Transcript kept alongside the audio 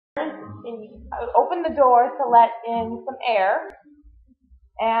I opened the door to let in some air,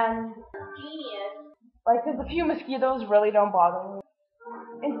 and like there's a few mosquitoes really don't bother me.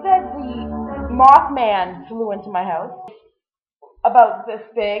 Instead, the mothman flew into my house, about this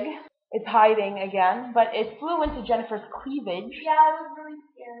big. It's hiding again, but it flew into Jennifer's cleavage. Yeah, it was really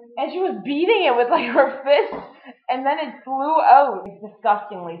scary. And she was beating it with like her fist, and then it flew out. It's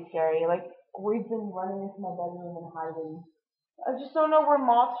disgustingly scary. Like we've been running into my bedroom and hiding. I just don't know where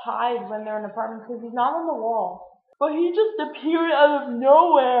moths hide when they're in apartments because he's not on the wall. But he just appeared out of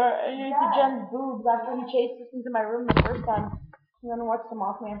nowhere and into Jen's boobs after he chased us into my room the first time. You want to watch the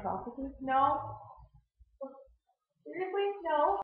Mothman prophecies? No. Seriously? No.